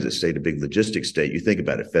big transit state, a big logistics state. You think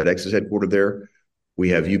about it, FedEx is headquartered there. We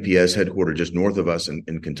have UPS headquartered just north of us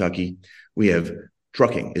in Kentucky. We have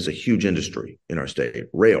trucking is a huge industry in our state,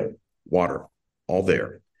 rail, water, all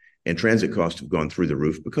there. And transit costs have gone through the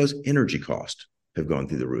roof because energy costs have gone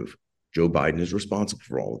through the roof. Joe Biden is responsible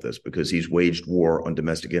for all of this because he's waged war on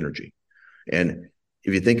domestic energy. And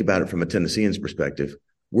if you think about it from a Tennessean's perspective,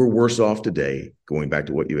 we're worse off today, going back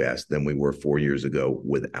to what you asked, than we were 4 years ago,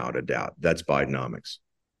 without a doubt. That's Bidenomics.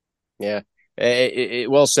 Yeah,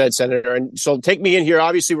 well said, Senator. And so take me in here.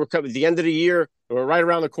 Obviously, we're coming at the end of the year. We're right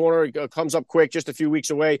around the corner. It comes up quick, just a few weeks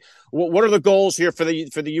away. What are the goals here for the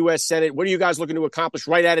U.S. Senate? What are you guys looking to accomplish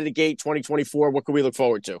right out of the gate, 2024? What can we look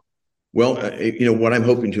forward to? Well, what I'm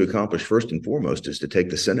hoping to accomplish first and foremost is to take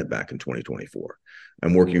the Senate back in 2024.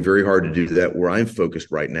 I'm working very hard to do that. Where I'm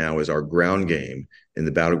focused right now is our ground game in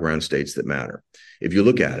the battleground states that matter. If you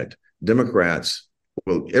look at it, Democrats,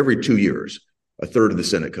 well, every 2 years, a third of the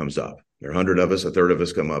Senate comes up. There are 100 of us, a third of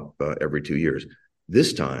us come up every 2 years.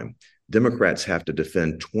 This time, Democrats have to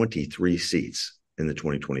defend 23 seats in the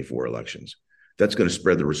 2024 elections. That's going to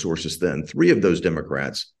spread the resources thin. 3 of those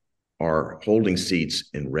Democrats are holding seats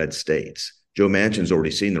in red states. Joe Manchin's already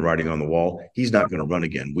seen the writing on the wall. He's not going to run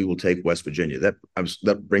again. We will take West Virginia.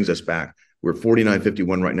 That brings us back. We're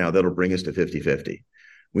 49-51 right now. That'll bring us to 50-50.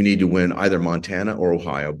 We need to win either Montana or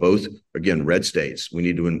Ohio, both, again, red states. We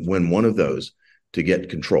need to win one of those to get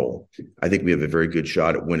control. I think we have a very good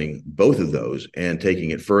shot at winning both of those and taking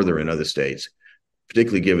it further in other states,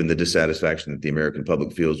 particularly given the dissatisfaction that the American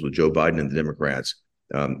public feels with Joe Biden and the Democrats.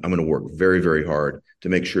 I'm going to work very, very hard to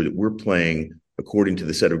make sure that we're playing according to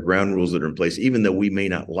the set of ground rules that are in place, even though we may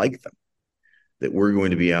not like them, that we're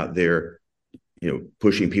going to be out there,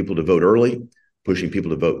 pushing people to vote early, pushing people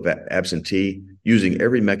to vote absentee, using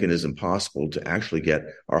every mechanism possible to actually get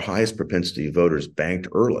our highest propensity voters banked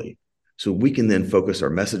early, so we can then focus our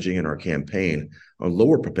messaging and our campaign on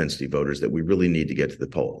lower propensity voters that we really need to get to the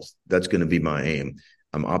polls. That's going to be my aim.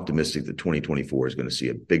 I'm optimistic that 2024 is going to see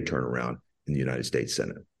a big turnaround in the United States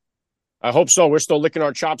Senate. I hope so. We're still licking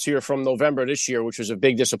our chops here from November this year, which was a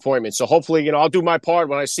big disappointment. So hopefully, I'll do my part.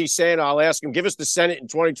 When I see Santa, I'll ask him, give us the Senate in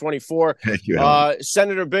 2024. Thank you,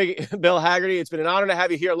 Senator Bill Hagerty, it's been an honor to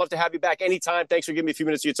have you here. I'd love to have you back anytime. Thanks for giving me a few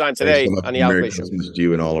minutes of your time today on the Alec Show. Merry Christmas to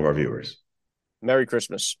you and all of our viewers. Merry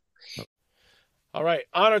Christmas. All right.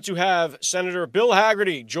 Honored to have Senator Bill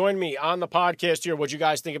Hagerty join me on the podcast here. What you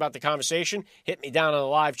guys think about the conversation? Hit me down on the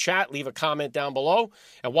live chat. Leave a comment down below.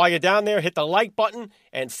 And while you're down there, hit the like button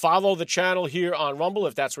and follow the channel here on Rumble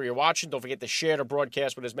if that's where you're watching. Don't forget to share the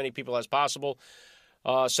broadcast with as many people as possible.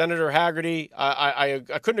 Senator Hagerty, I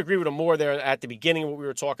couldn't agree with him more there at the beginning, what we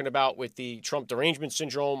were talking about with the Trump derangement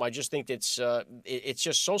syndrome. I just think it's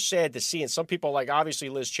just so sad to see. And some people, like obviously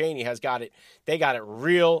Liz Cheney, they got it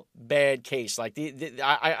real bad case. Like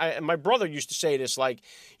my brother used to say this, like,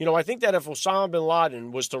 I think that if Osama bin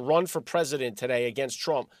Laden was to run for president today against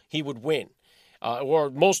Trump, he would win. Or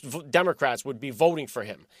most Democrats would be voting for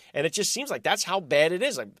him. And it just seems like that's how bad it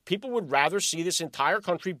is. Like, people would rather see this entire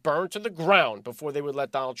country burn to the ground before they would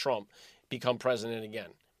let Donald Trump become president again.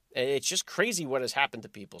 And it's just crazy what has happened to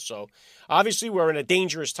people. So obviously we're in a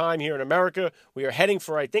dangerous time here in America. We are heading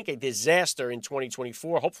for, I think, a disaster in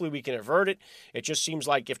 2024. Hopefully we can avert it. It just seems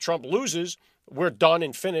like if Trump loses, we're done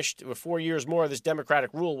and finished. With 4 years more of this Democratic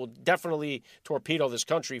rule will definitely torpedo this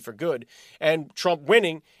country for good. And Trump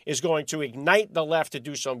winning is going to ignite the left to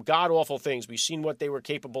do some god-awful things. We've seen what they were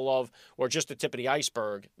capable of, or just the tip of the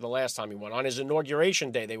iceberg the last time he won. On his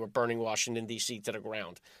inauguration day, they were burning Washington, D.C. to the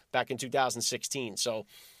ground back in 2016.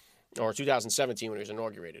 Or 2017 when he was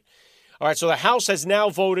inaugurated. All right, so the House has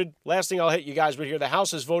now voted. Last thing I'll hit you guys with here. The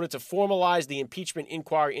House has voted to formalize the impeachment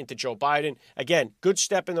inquiry into Joe Biden. Again, good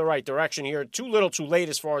step in the right direction here. Too little, too late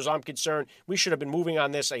as far as I'm concerned. We should have been moving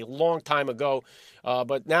on this a long time ago.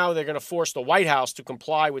 But now they're going to force the White House to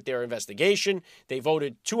comply with their investigation. They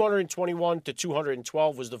voted 221 to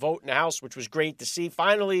 212 was the vote in the House, which was great to see.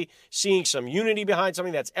 Finally seeing some unity behind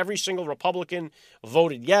something. That's every single Republican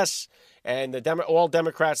voted yes. And all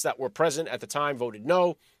Democrats that were present at the time voted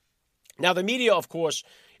no. Now, the media, of course,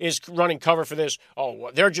 is running cover for this.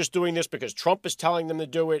 Oh, they're just doing this because Trump is telling them to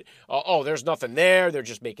do it. Oh, there's nothing there. They're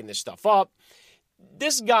just making this stuff up.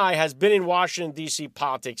 This guy has been in Washington, D.C.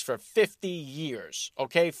 politics for 50 years,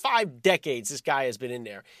 okay? 5 decades this guy has been in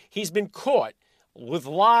there. He's been caught with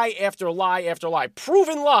lie after lie after lie.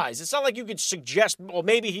 Proven lies. It's not like you could suggest, well,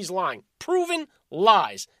 maybe he's lying. Proven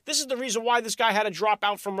lies. This is the reason why this guy had to drop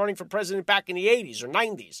out from running for president back in the 80s or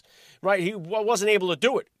 90s, right? He wasn't able to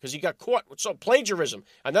do it because he got caught with some plagiarism.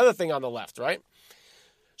 Another thing on the left, right?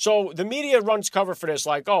 So the media runs cover for this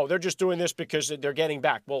like, oh, they're just doing this because they're getting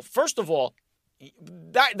back. Well, first of all,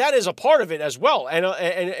 that is a part of it as well.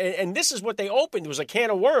 And this is what they opened. It was a can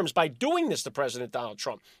of worms by doing this to President Donald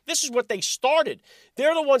Trump. This is what they started.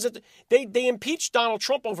 They're the ones that they impeached Donald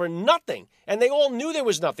Trump over nothing. And they all knew there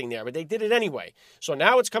was nothing there, but they did it anyway. So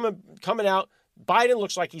now it's coming out. Biden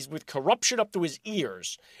looks like he's with corruption up to his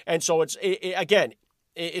ears. And so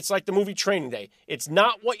it's like the movie Training Day. It's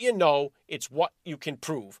not what you know, it's what you can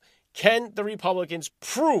prove. Can the Republicans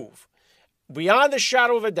prove beyond a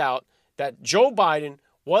shadow of a doubt that Joe Biden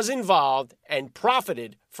was involved and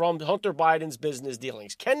profited from Hunter Biden's business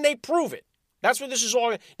dealings? Can they prove it? That's what this is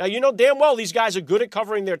all. Now, you know damn well these guys are good at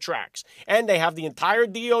covering their tracks. And they have the entire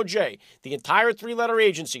DOJ, the entire 3-letter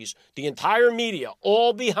agencies, the entire media,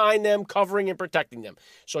 all behind them covering and protecting them.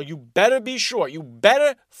 So you better be sure. You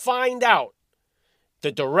better find out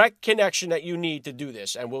the direct connection that you need to do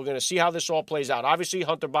this. And we're going to see how this all plays out. Obviously,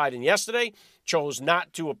 Hunter Biden yesterday chose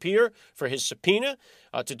not to appear for his subpoena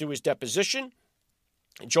to do his deposition.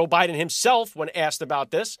 Joe Biden himself, when asked about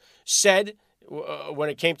this, said when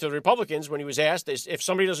it came to the Republicans, when he was asked if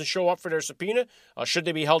somebody doesn't show up for their subpoena, should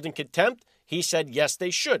they be held in contempt? He said, yes, they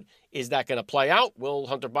should. Is that going to play out? Will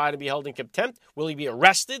Hunter Biden be held in contempt? Will he be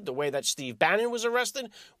arrested the way that Steve Bannon was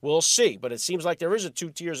arrested? We'll see. But it seems like there is 2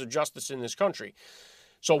 tiers of justice in this country.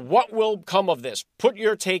 So what will come of this? Put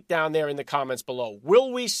your take down there in the comments below.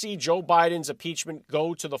 Will we see Joe Biden's impeachment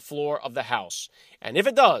go to the floor of the House? And if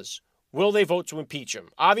it does, will they vote to impeach him?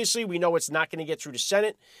 Obviously, we know it's not going to get through the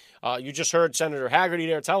Senate. You just heard Senator Hagerty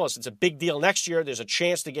there tell us it's a big deal next year. There's a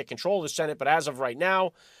chance to get control of the Senate. But as of right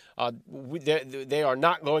now, they are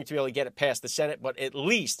not going to be able to get it past the Senate. But at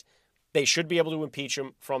least they should be able to impeach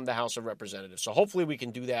him from the House of Representatives. So hopefully we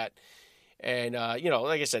can do that. And,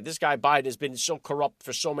 like I said, this guy Biden has been so corrupt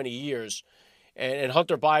for so many years. And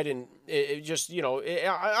Hunter Biden,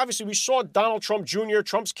 obviously we saw Donald Trump Jr.,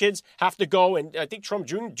 Trump's kids have to go. And I think Trump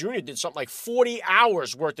Jr. did something like 40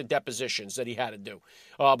 hours worth of depositions that he had to do.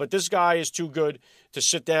 But this guy is too good to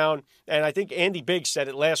sit down. And I think Andy Biggs said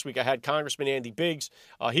it last week. I had Congressman Andy Biggs.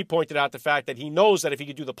 He pointed out the fact that he knows that if he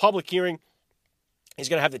could do the public hearing, he's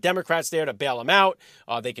going to have the Democrats there to bail him out.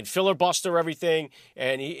 They can filibuster everything,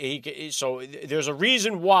 and so there's a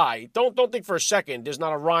reason why. Don't think for a second there's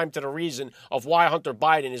not a rhyme to the reason of why Hunter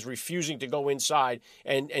Biden is refusing to go inside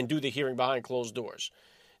and do the hearing behind closed doors.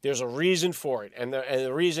 There's a reason for it, and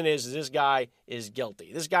the reason is this guy is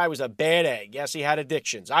guilty. This guy was a bad egg. Yes, he had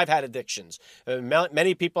addictions. I've had addictions.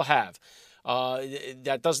 Many people have.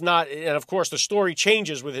 That does not, and of course the story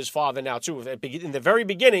changes with his father now too. In the very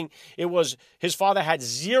beginning, it was his father had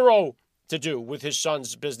zero to do with his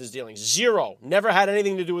son's business dealings. Zero. Never had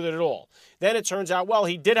anything to do with it at all. Then it turns out, well,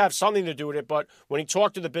 he did have something to do with it, but when he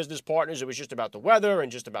talked to the business partners, it was just about the weather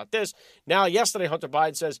and just about this. Now, yesterday, Hunter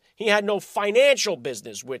Biden says he had no financial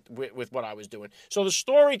business with what I was doing. So the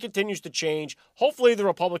story continues to change. Hopefully the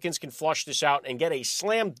Republicans can flush this out and get a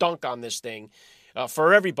slam dunk on this thing.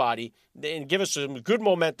 For everybody, and give us some good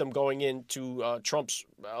momentum going into Trump's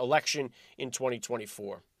election in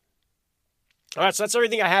 2024. All right, so that's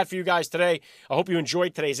everything I had for you guys today. I hope you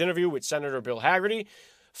enjoyed today's interview with Senator Bill Hagerty.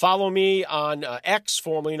 Follow me on X,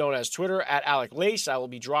 formerly known as Twitter, at Alec Lace. I will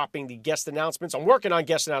be dropping the guest announcements. I'm working on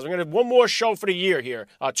guest announcements. I'm going to have one more show for the year here,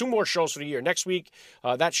 2 more shows for the year. Next week,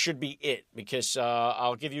 that should be it, because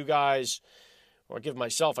I'll give you guys... or give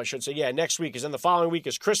myself, I should say, next week, is then the following week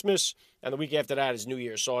is Christmas, and the week after that is New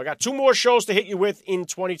Year's. So I got 2 more shows to hit you with in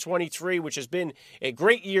 2023, which has been a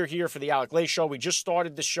great year here for the Alec Lay Show. We just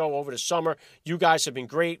started the show over the summer. You guys have been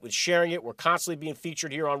great with sharing it. We're constantly being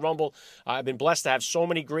featured here on Rumble. I've been blessed to have so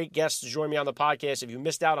many great guests to join me on the podcast. If you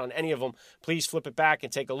missed out on any of them, please flip it back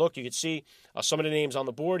and take a look. You can see some of the names on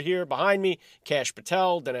the board here behind me: Kash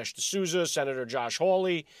Patel, Dinesh D'Souza, Senator Josh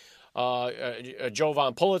Hawley,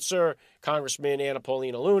 Jovan Pulitzer, Congressman Anna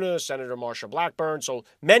Paulina Luna, Senator Marsha Blackburn. So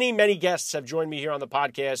many, many guests have joined me here on the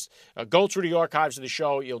podcast. Go through the archives of the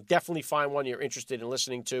show. You'll definitely find one you're interested in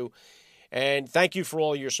listening to. And thank you for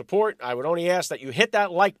all your support. I would only ask that you hit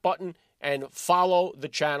that like button and follow the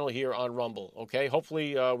channel here on Rumble, okay?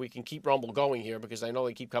 Hopefully we can keep Rumble going here because I know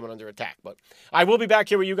they keep coming under attack. But I will be back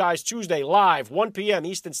here with you guys Tuesday live, 1 p.m.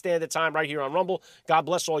 Eastern Standard Time right here on Rumble. God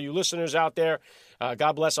bless all you listeners out there.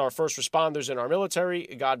 God bless our first responders in our military.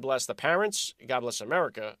 God bless the parents. God bless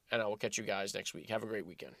America. And I will catch you guys next week. Have a great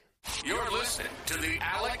weekend. You're listening to The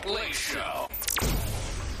Alec Lay Show.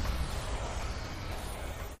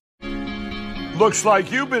 Looks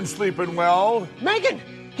like you've been sleeping well. Megan,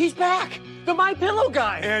 he's back. The My Pillow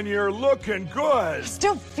guy. And you're looking good.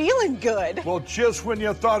 Still feeling good. Well, just when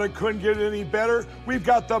you thought it couldn't get any better, we've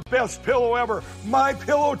got the best pillow ever, My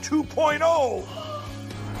Pillow 2.0.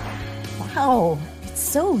 Wow, it's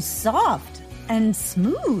so soft and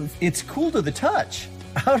smooth. It's cool to the touch.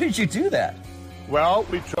 How did you do that? Well,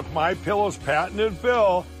 we took My Pillow's patented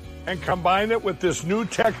fill and combined it with this new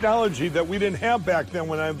technology that we didn't have back then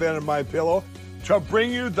when I invented My Pillow to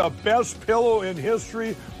bring you the best pillow in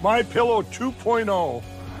history, My Pillow 2.0.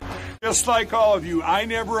 Just like all of you, I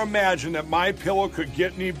never imagined that My Pillow could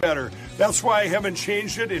get any better. That's why I haven't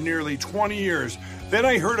changed it in nearly 20 years. Then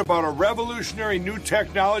I heard about a revolutionary new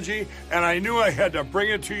technology, and I knew I had to bring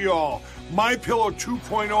it to you all. My Pillow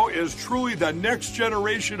 2.0 is truly the next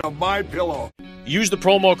generation of My Pillow. Use the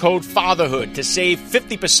promo code FATHERHOOD to save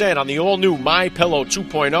 50% on the all-new My Pillow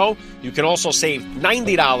 2.0. You can also save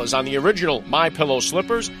 $90 on the original My Pillow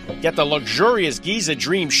slippers. Get the luxurious Giza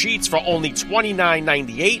Dream sheets for only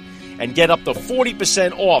 $29.98 and get up to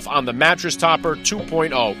 40% off on the Mattress Topper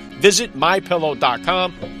 2.0. Visit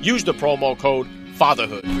MyPillow.com. Use the promo code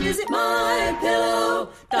FATHERHOOD. Visit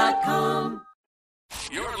MyPillow.com.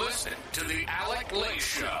 You're listening to The Alec Lay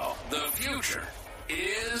Show. The future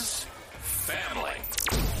is family.